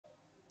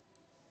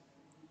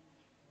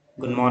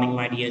Good morning,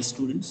 my dear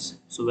students.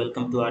 So,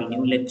 welcome to our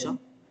new lecture.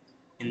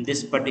 In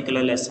this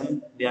particular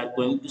lesson, we are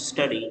going to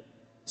study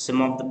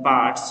some of the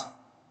parts,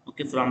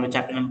 from the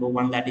chapter number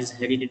one, that is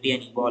heredity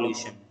and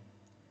evolution.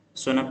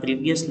 So, in our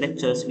previous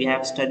lectures, we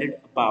have studied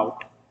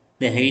about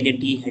the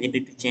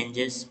heredity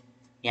changes.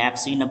 We have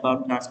seen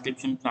about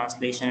transcription,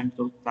 translation,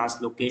 and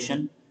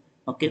translocation.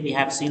 We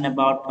have seen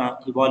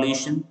about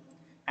evolution,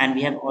 and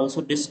we have also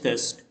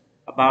discussed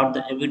about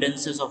the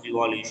evidences of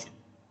evolution.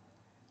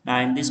 Now,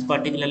 in this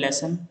particular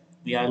lesson,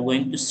 we are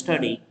going to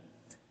study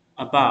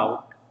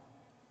about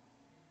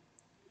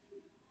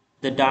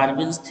the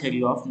Darwin's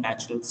theory of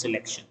natural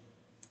selection.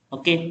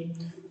 Okay,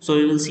 so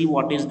we will see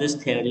what is this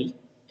theory.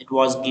 It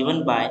was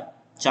given by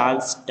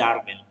Charles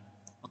Darwin.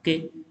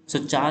 Okay,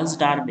 so Charles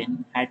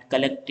Darwin had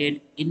collected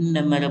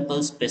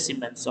innumerable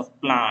specimens of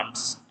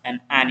plants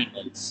and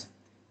animals,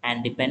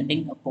 and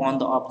depending upon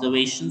the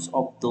observations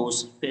of those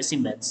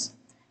specimens,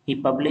 he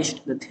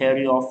published the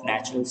theory of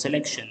natural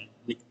selection,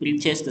 which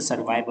preaches the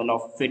survival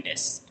of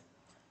fittest.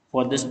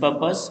 For this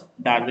purpose,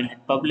 Darwin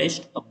had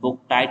published a book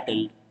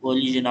titled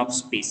Origin of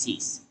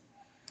Species.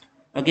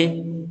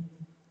 Okay,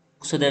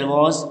 so there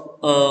was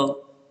a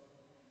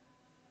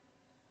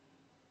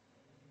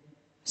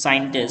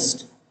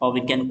scientist, or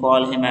we can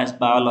call him as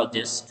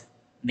biologist,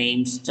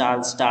 named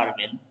Charles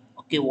Darwin.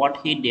 Okay, what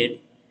he did,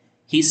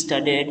 he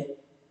studied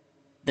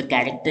the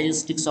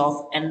characteristics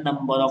of n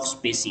number of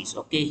species.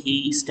 Okay,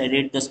 he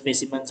studied the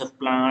specimens of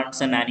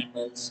plants and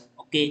animals.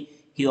 Okay,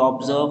 he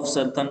observed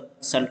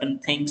certain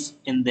things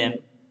in them.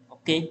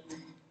 Okay,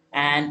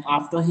 and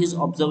after his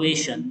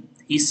observation,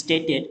 he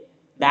stated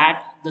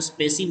that the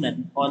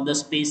specimen or the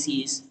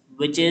species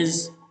which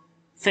is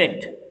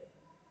fit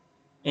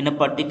in a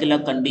particular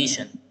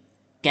condition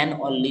can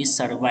only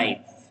survive.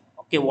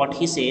 Okay, what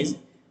he says,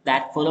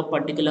 that for a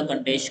particular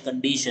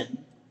condition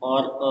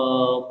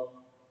or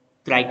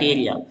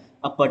criteria,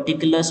 a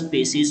particular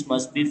species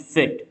must be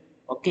fit.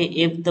 Okay,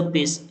 if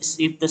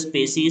the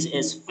species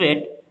is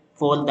fit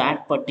for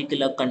that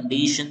particular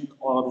condition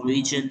or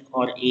region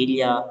or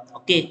area,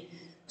 okay,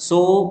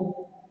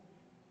 so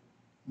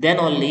then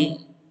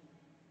only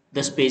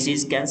the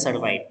species can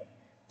survive.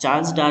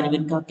 Charles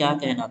Darwin का क्या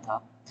कहना था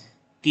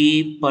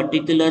कि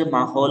particular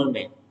माहौल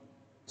में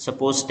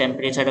suppose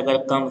temperature अगर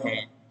कम है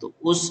तो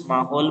उस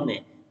माहौल में,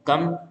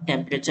 कम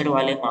टेम्परेचर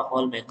वाले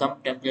माहौल में, कम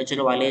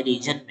टेम्परेचर वाले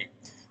रीजन में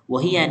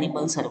वही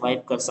एनिमल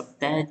सरवाइव कर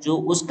सकता है जो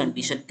उस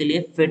कंडीशन के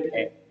लिए फिट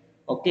है।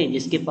 ओके,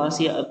 जिसके पास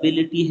ये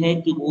एबिलिटी है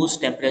कि वो उस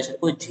टेम्परेचर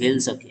को झेल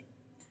सके।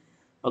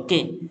 ओके,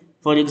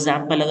 फॉर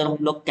एग्जाम्पल अगर हम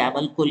लोग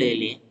कैमल को ले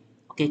लें,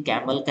 ओके,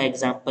 कैमल का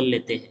एग्जाम्पल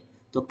लेते हैं,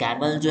 तो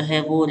कैमल जो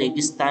है वो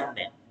रेगिस्तान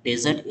में,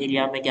 डेजर्ट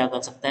एरिया में क्या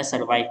कर सकता है,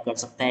 सरवाइव कर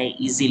सकता है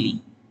इजीली,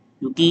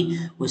 क्योंकि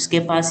उसके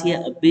पास ये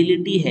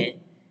एबिलिटी है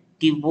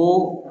कि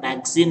वो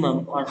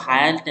मैक्सिमम और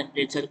हायर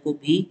टेम्परेचर को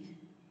भी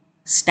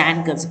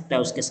स्टैंड कर सकता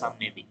है उसके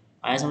सामने भी।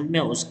 आया समझ में,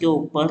 उसके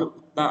ऊपर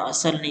उतना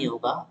असर नहीं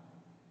होगा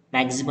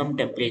मैक्सिमम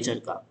टेम्परेचर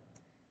का।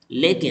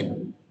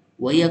 लेकिन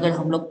वही अगर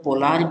हम लोग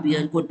पोलार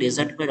बियर को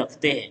डेजर्ट में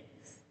रखते हैं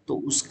तो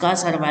उसका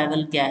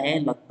सर्वाइवल क्या है,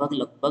 लगभग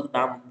लगभग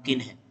नामुमकिन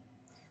है,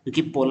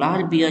 क्योंकि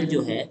पोलार बियर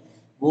जो है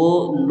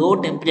वो लो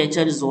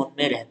टेम्परेचर जोन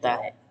में रहता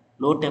है,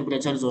 लो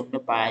टेम्परेचर जोन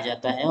में पाया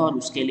जाता है, और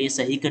उसके लिए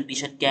सही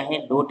कंडीशन क्या है,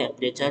 लो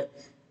टेम्परेचर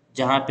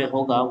जहाँ पे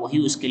होगा वही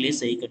उसके लिए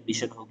सही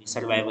कंडीशन होगी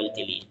सर्वाइवल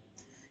के लिए।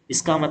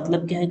 इसका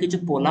मतलब क्या है कि जो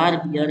पोलार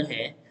बियर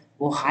है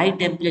वो हाई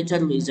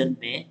टेम्परेचर रीजन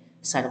में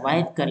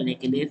सरवाइव करने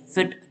के लिए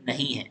फिट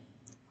नहीं है।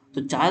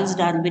 तो चार्ल्स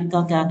डार्विन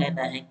का क्या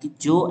कहना है कि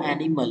जो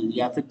एनिमल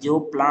या फिर जो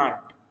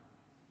प्लांट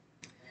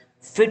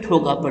फिट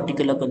होगा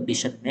पर्टिकुलर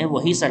कंडीशन में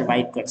वही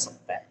सरवाइव कर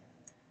सकता है।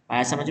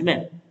 आया समझ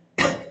में।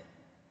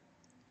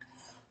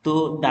 तो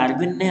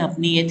डार्विन ने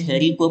अपनी ये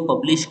थ्योरी को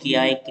पब्लिश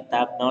किया एक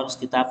किताब में, और उस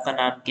किताब का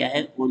नाम क्या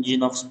है,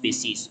 origin of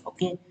species.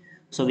 Okay,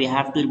 so we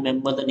have to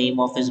remember the name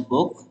of his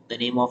book. The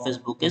name of his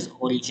book is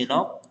Origin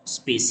of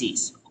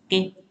Species.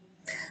 Okay,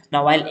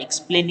 now while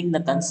explaining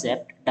the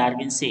concept,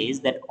 Darwin says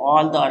that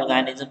all the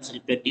organisms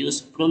reproduce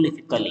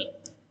prolifically.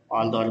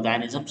 All the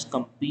organisms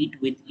compete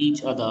with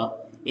each other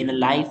in a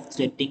life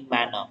threatening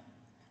manner.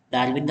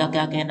 Darwin का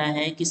क्या कहना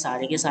है कि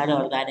सारे के सारे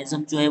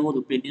organism जो है वो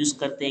रिप्रोड्यूस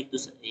करते हैं एक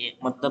दूसरे,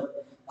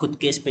 मतलब खुद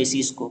के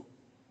स्पेसीज को।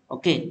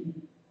 ओके,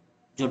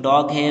 जो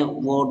डॉग है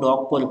वो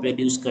डॉग को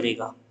रिप्रोड्यूस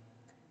करेगा,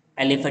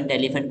 एलिफेंट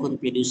एलिफेंट को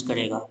रिप्रोड्यूस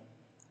करेगा।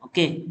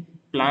 ओके,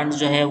 प्लांट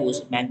जो है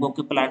उस मैंगो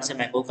के प्लांट से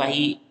मैंगो का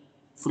ही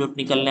फ्रूट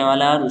निकलने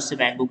वाला है और उससे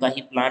मैंगो का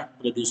ही प्लांट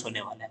प्रोड्यूस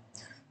होने वाला है।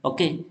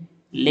 ओके,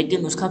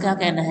 लेकिन उसका क्या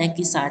कहना है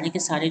कि सारे के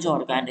सारे जो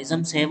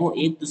ऑर्गेनिजम्स है वो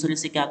एक दूसरे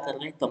से क्या कर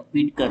रहे हैं,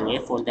 compete कर रहे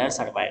हैं for their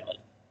survival.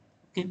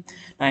 Okay.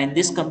 Now, in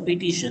this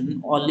competition,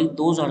 only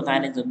those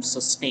organisms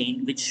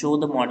sustain which show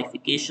the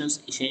modifications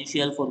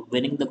essential for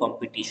winning the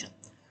competition.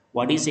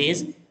 What he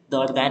says, the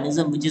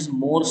organism which is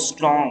more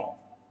strong,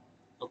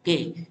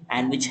 okay,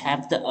 and which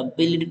have the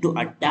ability to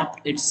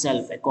adapt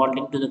itself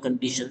according to the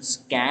conditions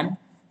can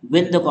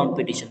win the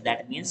competition.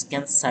 That means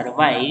can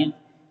survive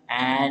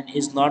and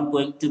is not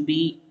going to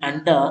be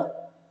under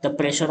the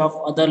pressure of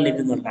other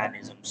living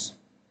organisms.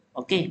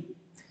 Okay.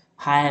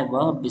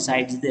 However,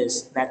 besides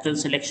this, natural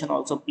selection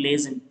also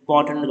plays an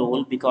important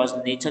role because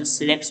nature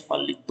selects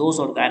only those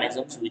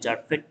organisms which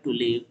are fit to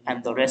live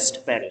and the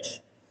rest perish.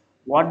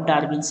 What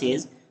Darwin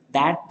says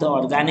that the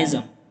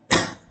organism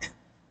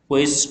who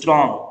is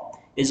strong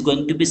is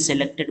going to be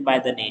selected by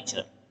the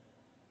nature,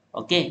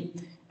 okay,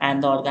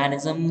 and the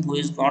organism who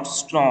is not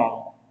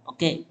strong,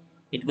 okay,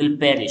 it will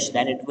perish,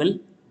 that it will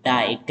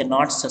die, it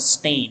cannot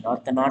sustain or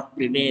cannot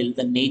prevail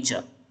the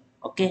nature,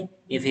 okay,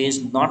 if he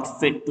is not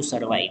fit to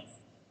survive.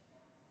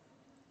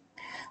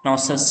 Now,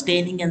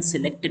 sustaining and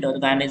selected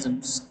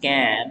organisms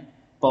can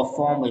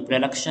perform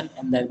reproduction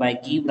and thereby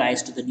give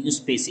rise to the new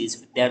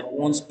species with their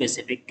own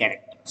specific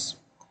characters.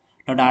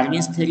 Now,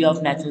 Darwin's theory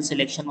of natural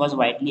selection was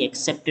widely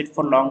accepted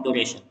for long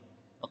duration.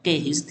 Okay,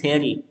 his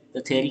theory,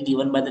 the theory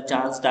given by the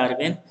Charles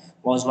Darwin,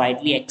 was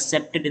widely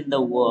accepted in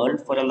the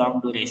world for a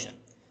long duration.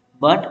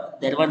 But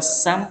there were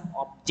some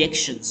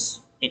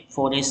objections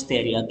for his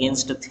theory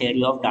against the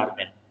theory of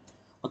Darwin.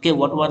 Okay,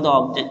 what were the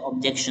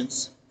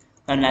objections?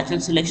 Now, natural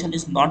selection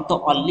is not the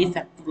only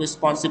factor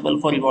responsible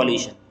for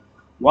evolution.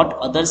 What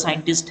other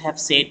scientists have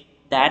said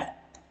that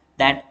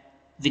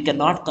we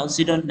cannot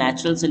consider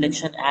natural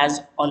selection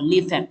as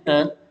only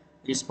factor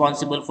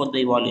responsible for the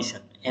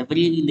evolution.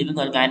 Every living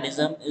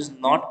organism is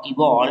not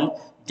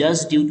evolved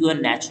just due to a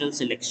natural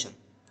selection.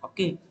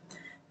 Okay,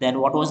 then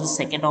what was the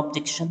second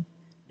objection?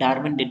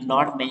 Darwin did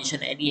not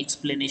mention any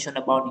explanation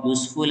about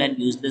useful and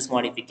useless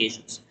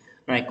modifications.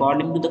 Now,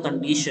 according to the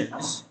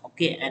conditions,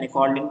 okay, and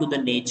according to the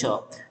nature,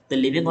 the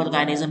living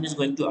organism is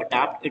going to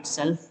adapt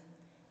itself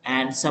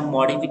and some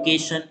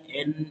modification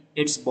in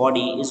its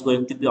body is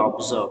going to be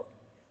observed.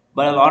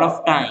 But a lot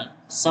of time,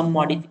 some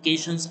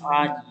modifications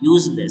are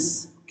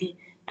useless, okay,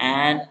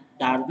 and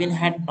Darwin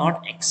had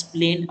not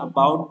explained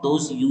about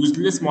those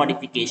useless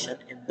modification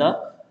in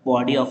the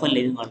body of a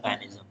living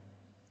organism.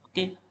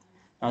 Okay.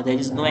 Now there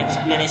is no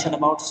explanation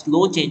about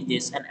slow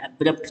changes and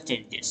abrupt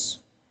changes.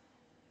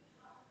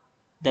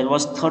 There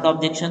was third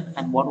objection,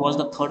 and what was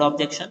the third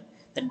objection?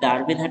 That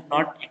Darwin had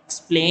not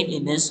explained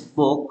in his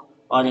book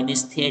or in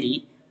his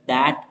theory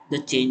that the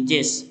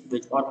changes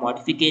which or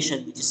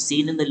modification which is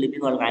seen in the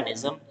living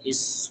organism is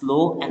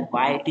slow and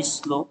why it is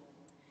slow,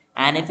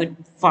 and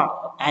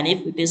and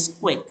if it is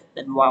quick,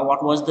 then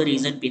what was the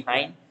reason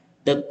behind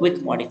the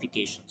quick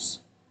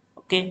modifications?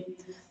 Okay.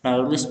 Now,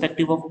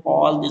 irrespective of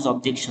all these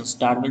objections,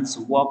 Darwin's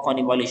work on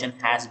evolution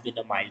has been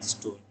a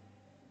milestone.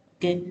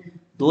 Okay,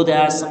 though there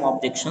are some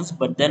objections,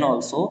 but then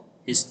also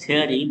his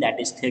theory, that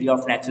is theory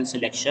of natural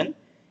selection,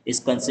 is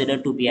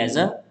considered to be as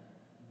a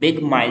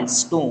big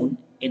milestone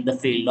in the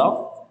field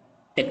of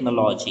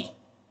technology.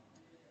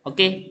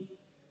 Okay,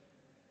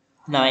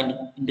 now,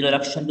 in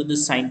introduction to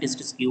this scientist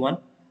is given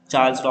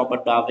Charles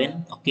Robert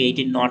Darwin, okay,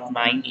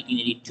 1809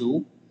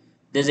 1882.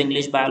 This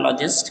English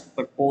biologist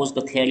proposed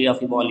the theory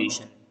of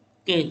evolution.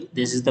 Okay,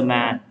 this is the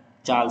man,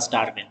 Charles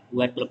Darwin, who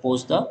had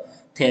proposed the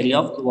theory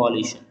of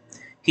evolution.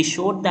 He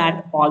showed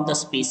that all the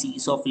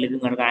species of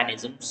living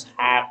organisms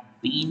have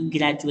been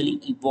gradually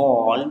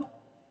evolved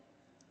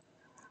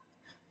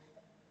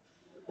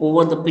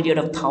over the period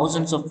of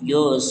thousands of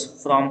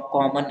years from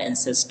common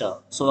ancestor.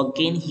 So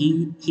again,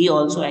 he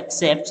also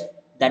accepts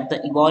that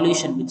the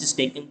evolution which is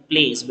taking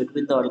place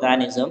between the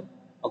organism,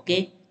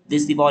 okay,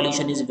 this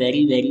evolution is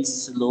very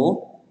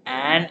slow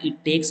and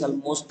it takes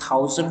almost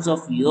thousands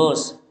of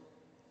years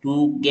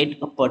to get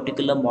a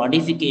particular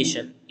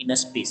modification in a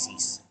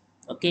species.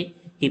 Okay,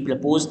 he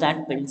proposed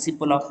that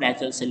principle of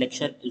natural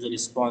selection is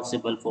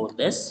responsible for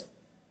this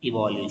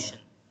evolution.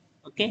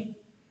 Okay,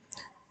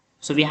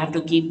 so we have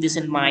to keep this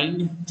in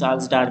mind.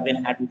 Charles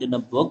Darwin had written a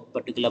book,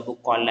 particular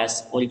book called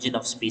as Origin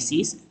of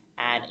Species,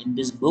 and in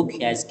this book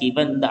he has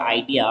given the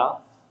idea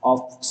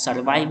of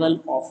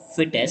survival of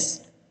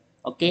fittest.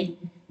 Okay,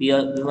 we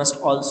must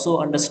also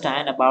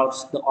understand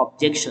about the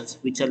objections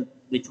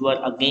which were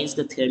against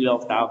the theory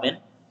of Darwin.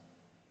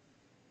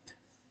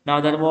 Now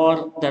there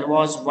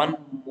was one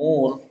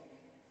more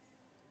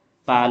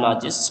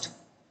biologist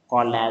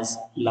called as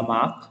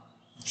Lamarck,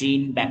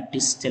 Jean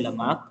Baptiste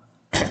Lamarck.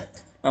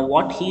 Now,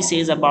 what he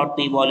says about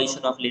the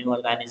evolution of living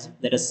organisms,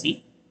 let us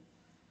see.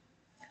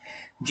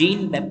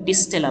 Jean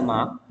Baptiste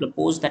Lamarck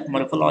proposed that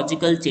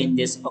morphological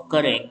changes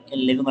occurring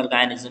in living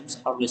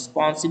organisms are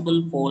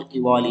responsible for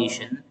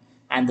evolution,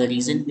 and the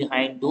reason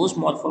behind those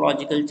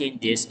morphological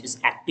changes is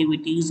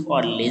activities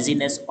or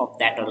laziness of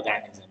that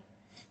organism.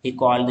 He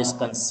called this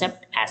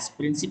concept as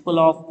principle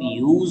of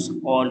use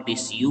or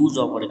disuse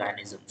of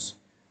organisms.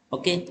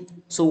 Okay,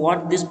 so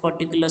what this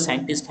particular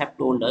scientist have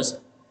told us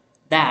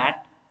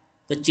that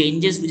the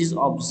changes which is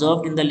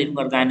observed in the living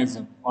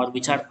organism or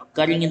which are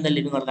occurring in the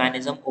living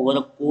organism over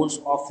a course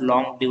of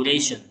long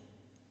duration,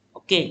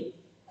 okay,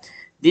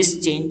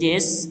 these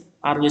changes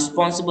are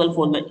responsible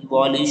for the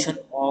evolution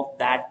of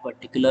that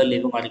particular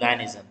living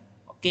organism.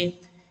 Okay,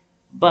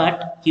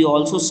 but he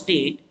also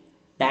state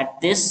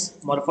that this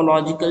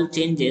morphological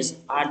changes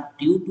are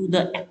due to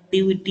the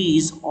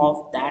activities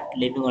of that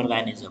living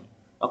organism.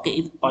 Okay,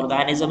 if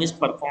organism is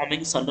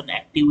performing certain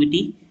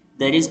activity,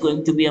 there is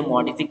going to be a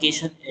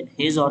modification in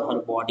his or her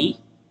body.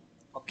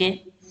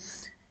 Okay,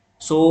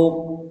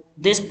 So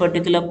this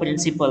particular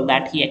principle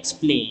that he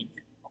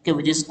explained, okay,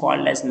 which is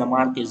called as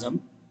Lamarckism,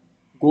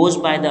 goes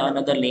by the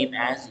another name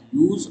as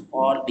use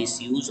or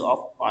disuse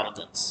of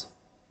organs.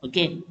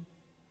 Okay,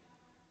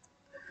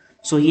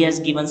 so he has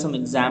given some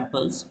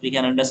examples. We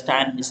can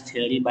understand his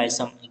theory by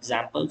some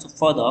examples. So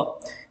further,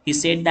 he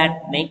said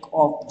that neck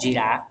of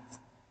giraffe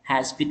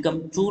has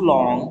become too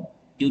long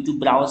due to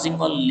browsing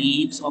on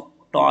leaves of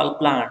tall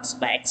plants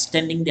by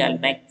extending their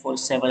neck for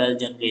several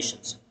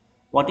generations.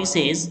 What he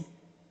says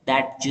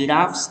that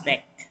giraffe's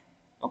neck,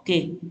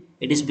 okay,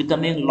 it is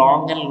becoming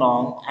long and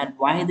long, and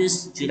why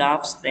this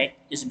giraffe's neck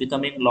is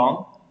becoming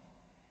long?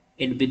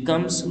 It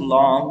becomes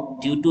long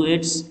due to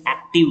its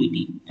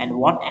activity. And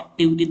what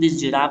activity this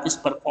giraffe is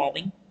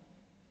performing?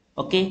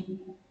 Okay,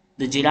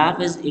 the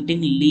giraffe is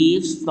eating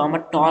leaves from a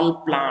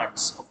tall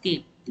plants.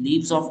 Okay,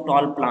 leaves of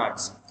tall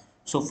plants.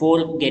 So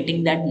for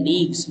getting that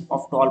leaves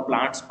of tall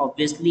plants,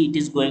 obviously it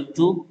is going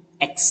to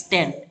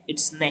extend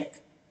its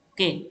neck,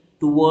 okay,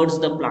 towards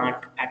the plant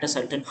at a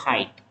certain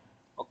height.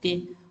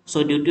 Okay,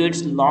 so due to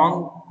its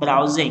long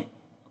browsing,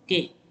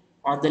 okay,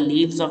 on the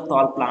leaves of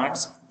tall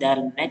plants,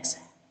 their necks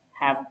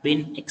have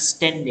been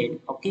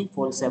extended, okay,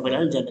 for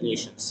several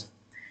generations.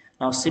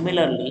 Now,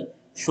 similarly,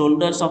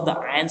 shoulders of the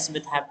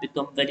ironsmith have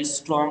become very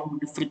strong due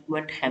to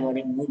frequent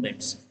hammering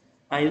movements.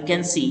 Now, you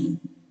can see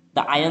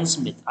the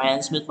ironsmith.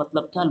 Ironsmith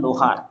मतलब क्या?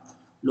 लोहार.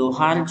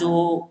 लोहार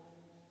जो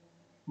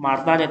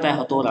मारता रहता है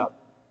हथौड़ा,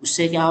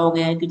 उससे क्या हो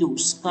गया है कि जो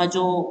उसका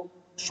जो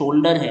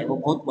शोल्डर है वो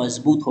बहुत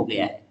मजबूत हो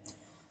गया है.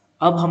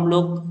 अब हम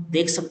लोग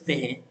देख सकते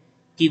हैं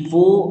कि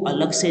वो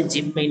अलग से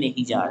जिम में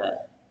नहीं जा रहा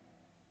है.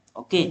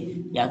 ओके,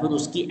 या फिर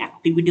उसकी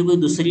एक्टिविटी कोई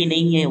दूसरी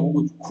नहीं है,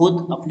 वो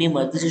खुद अपनी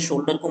मर्जी से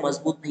शोल्डर को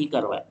मजबूत नहीं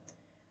कर रहा है.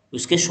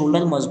 उसके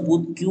शोल्डर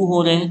मजबूत क्यों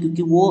हो रहे हैं?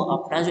 क्योंकि वो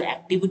अपना जो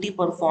एक्टिविटी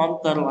परफॉर्म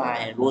कर रहा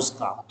है रोज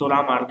का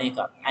हथौड़ा मारने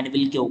का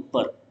एनिमल के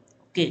ऊपर,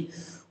 ओके,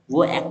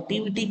 वो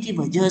एक्टिविटी की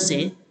वजह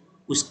से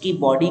उसकी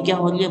बॉडी क्या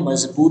हो रही है?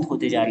 मजबूत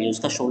होते जा रही है.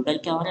 उसका शोल्डर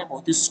क्या हो रहा है?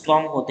 बहुत ही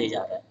स्ट्रांग होते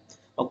जा रहा है.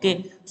 ओके,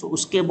 सो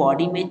उसके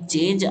बॉडी में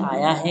चेंज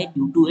आया है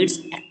due to it's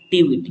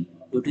activity,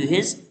 due to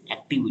his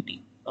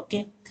activity.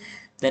 Okay,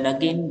 then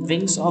again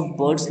wings of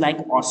birds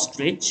like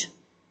ostrich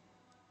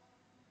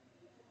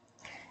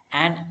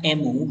and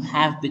emu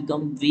have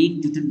become weak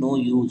due to no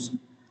use.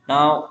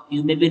 Now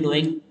you may be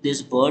knowing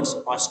these birds.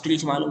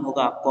 Ostrich मालूम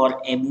होगा आपको और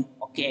emu.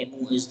 Okay,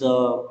 emu is the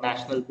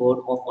national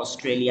bird of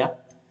Australia.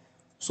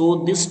 So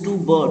these two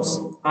birds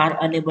are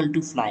unable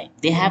to fly.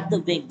 They have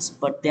the wings,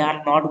 but they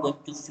are not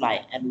going to fly.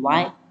 And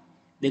why?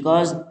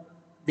 Because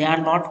they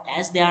are not,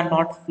 as they are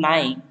not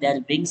flying, their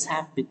wings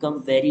have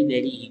become very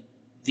very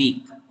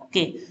weak.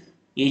 Okay,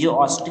 ये जो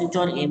ostrich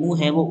और emu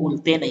है वो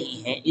उड़ते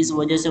नहीं है, इस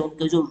वजह से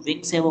उनके जो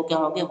विंग्स है वो क्या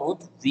हो गए?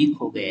 बहुत वीक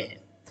हो गए हैं.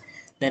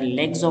 The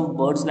legs of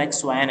birds like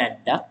swan and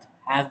duck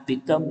have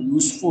become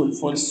useful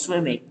for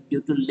swimming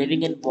due to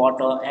living in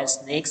water, as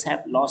snakes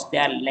have lost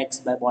their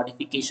legs by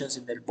modifications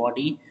in their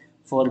body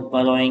for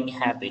burrowing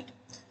habit.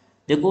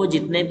 देखो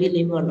जितने भी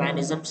living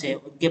organisms है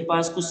उनके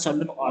पास कुछ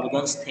certain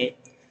organs थे,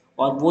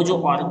 और वो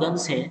जो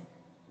ऑर्गन्स है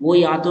वो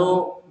या तो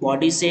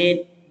बॉडी से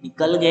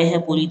निकल गए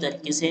हैं पूरी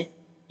तरीके से,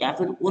 या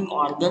फिर उन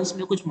ऑर्गन्स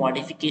में कुछ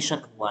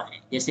मॉडिफिकेशन हुआ है.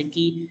 जैसे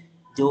कि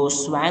जो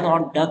स्वैन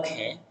और डक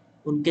है,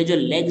 उनके जो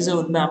लेग्स है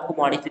उनमें आपको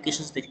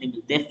मॉडिफिकेशंस देखने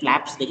मिलते हैं,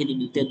 फ्लैप्स देखने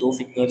मिलते हैं दो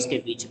फिंगर्स के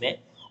बीच में.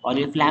 और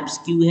ये फ्लैप्स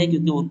क्यों है?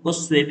 क्योंकि उनको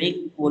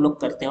स्विमिंग वो लोग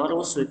करते हैं, और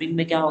वो स्विमिंग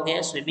में क्या हो गया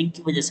है? स्विमिंग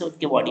की वजह से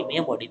उनके बॉडी में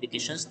ये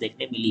मॉडिफिकेशंस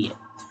देखने मिली है.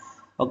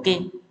 ओके,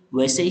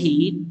 वैसे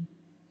ही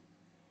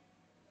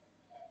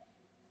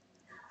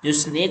जो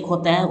स्नेक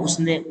होता है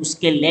उसने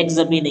उसके लेग्स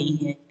अभी नहीं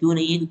है. क्यों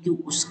नहीं है?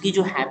 क्योंकि उसकी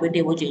जो हैबिट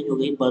है वो चेंज हो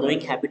गई.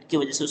 बरोइंग हैबिट की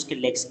वजह से उसके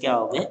लेग्स क्या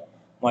हो गए?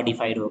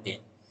 मॉडिफाइड हो गए.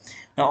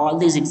 Now all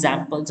these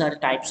examples are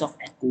types of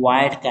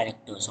acquired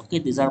characters. Okay,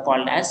 these are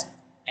called as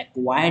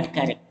acquired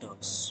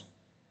characters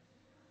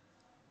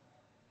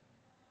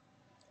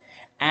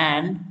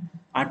and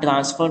are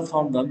transferred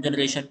from one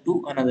generation to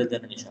another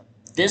generation.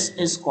 This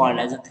is called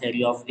as a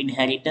theory of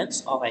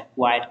inheritance of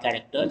acquired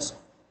characters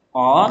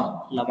or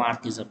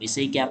Lamarckism.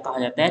 इसे क्या कहा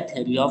जाता है?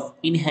 Theory of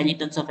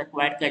inheritance of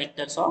acquired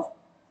characters of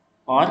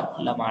or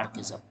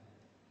Lamarckism.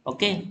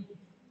 Okay.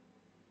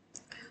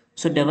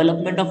 So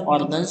development of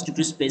organs due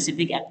to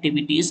specific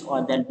activities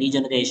or their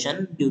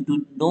degeneration due to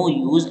no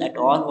use at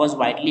all was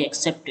widely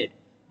accepted,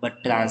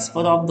 but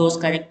transfer of those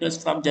characters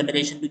from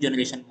generation to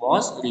generation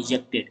was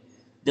rejected.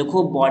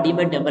 देखो body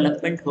में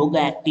development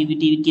होगा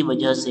activity की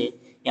वजह से,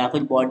 या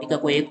फिर body का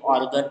कोई एक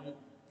ऑर्गन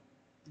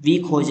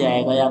वीक हो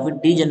जाएगा या फिर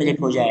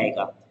डीजनरेट हो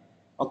जाएगा.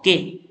 ओके,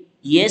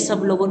 ये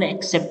सब लोगों ने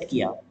एक्सेप्ट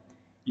किया,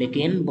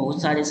 लेकिन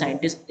बहुत सारे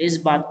साइंटिस्ट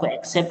इस बात को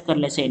एक्सेप्ट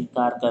करने से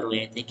इनकार कर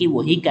रहे थे कि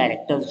वही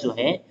कैरेक्टर्स जो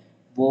है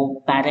वो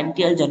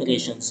पैरेंटियल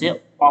जनरेशन से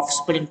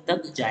ऑफस्प्रिंग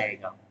तक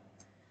जाएगा,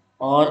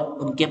 और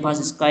उनके पास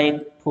इसका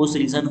एक ठोस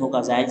रीज़न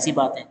होगा. जाहिर सी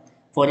बात है.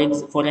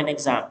 फॉर एन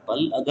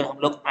एग्जाम्पल, अगर हम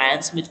लोग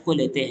आयन स्मिथ को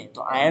लेते हैं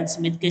तो आयन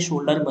स्मिथ के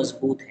शोल्डर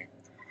मजबूत हैं,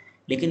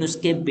 लेकिन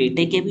उसके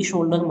बेटे के भी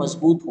शोल्डर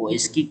मजबूत हो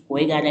इसकी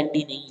कोई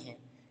गारंटी नहीं है.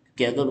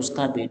 कि अगर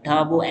उसका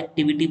बेटा वो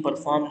एक्टिविटी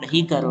परफॉर्म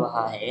नहीं कर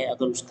रहा है,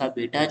 अगर उसका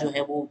बेटा जो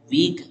है वो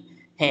वीक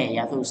है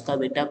या फिर उसका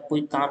बेटा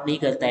कोई काम नहीं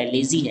करता है,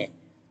 लेजी है,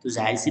 तो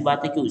जाहिर सी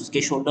बात है कि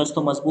उसके शोल्डर्स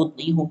तो मजबूत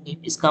नहीं होंगे।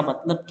 इसका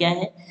मतलब क्या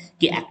है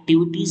कि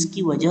एक्टिविटीज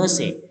की वजह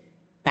से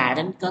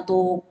पेरेंट का तो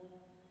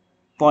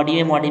बॉडी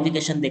में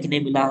मॉडिफिकेशन देखने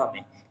मिला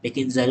हमें,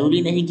 लेकिन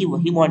ज़रूरी नहीं कि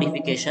वही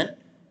मॉडिफिकेशन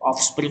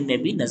ऑफस्प्रिंग में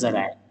भी नजर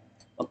आए।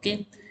 Okay,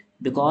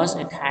 because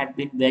it had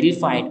been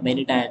verified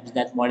many times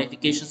that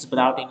modifications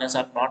brought in us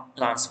are not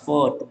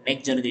transferred to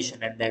next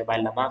generation, and thereby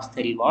Lamarck's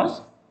theory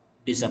was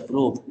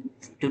disapproved.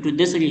 Due to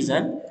this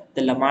reason,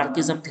 the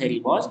Lamarckism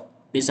theory was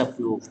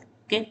disapproved.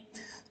 Okay,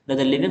 now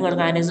the living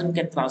organism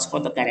can transfer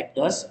the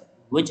characters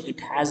which it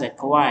has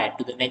acquired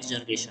to the next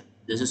generation.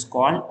 This is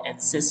called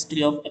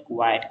ancestry of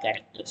acquired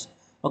characters.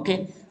 Okay,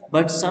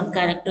 but some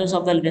characters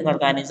of the living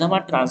organism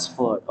are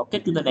transferred, okay,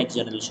 to the next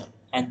generation,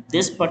 and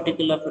this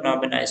particular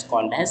phenomena is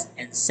called as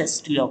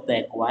ancestry of the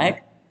acquired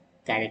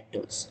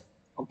characters.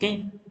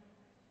 Okay,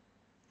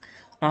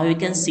 now we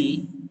can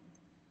see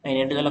an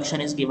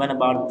introduction is given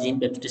about Jean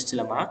Baptiste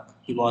Lamarck.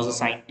 He was a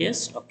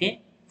scientist.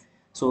 Okay,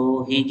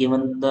 so he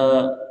given the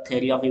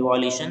theory of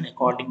evolution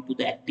according to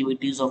the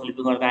activities of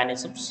living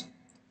organisms.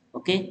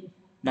 Okay,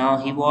 now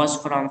he was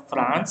from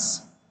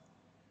France.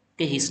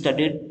 Okay, he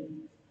studied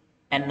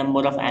a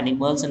number of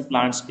animals and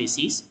plant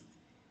species,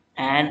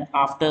 and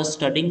after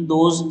studying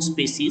those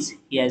species,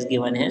 he has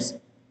given his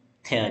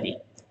theory.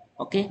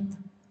 Okay,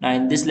 now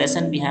in this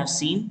lesson, we have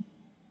seen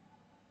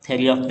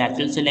theory of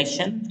natural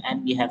selection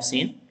and we have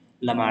seen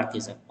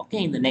Lamarckism.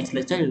 Okay, in the next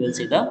lecture, we will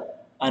see the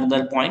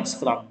another points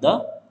from the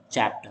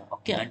chapter.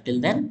 Okay, until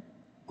then,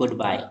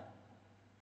 goodbye.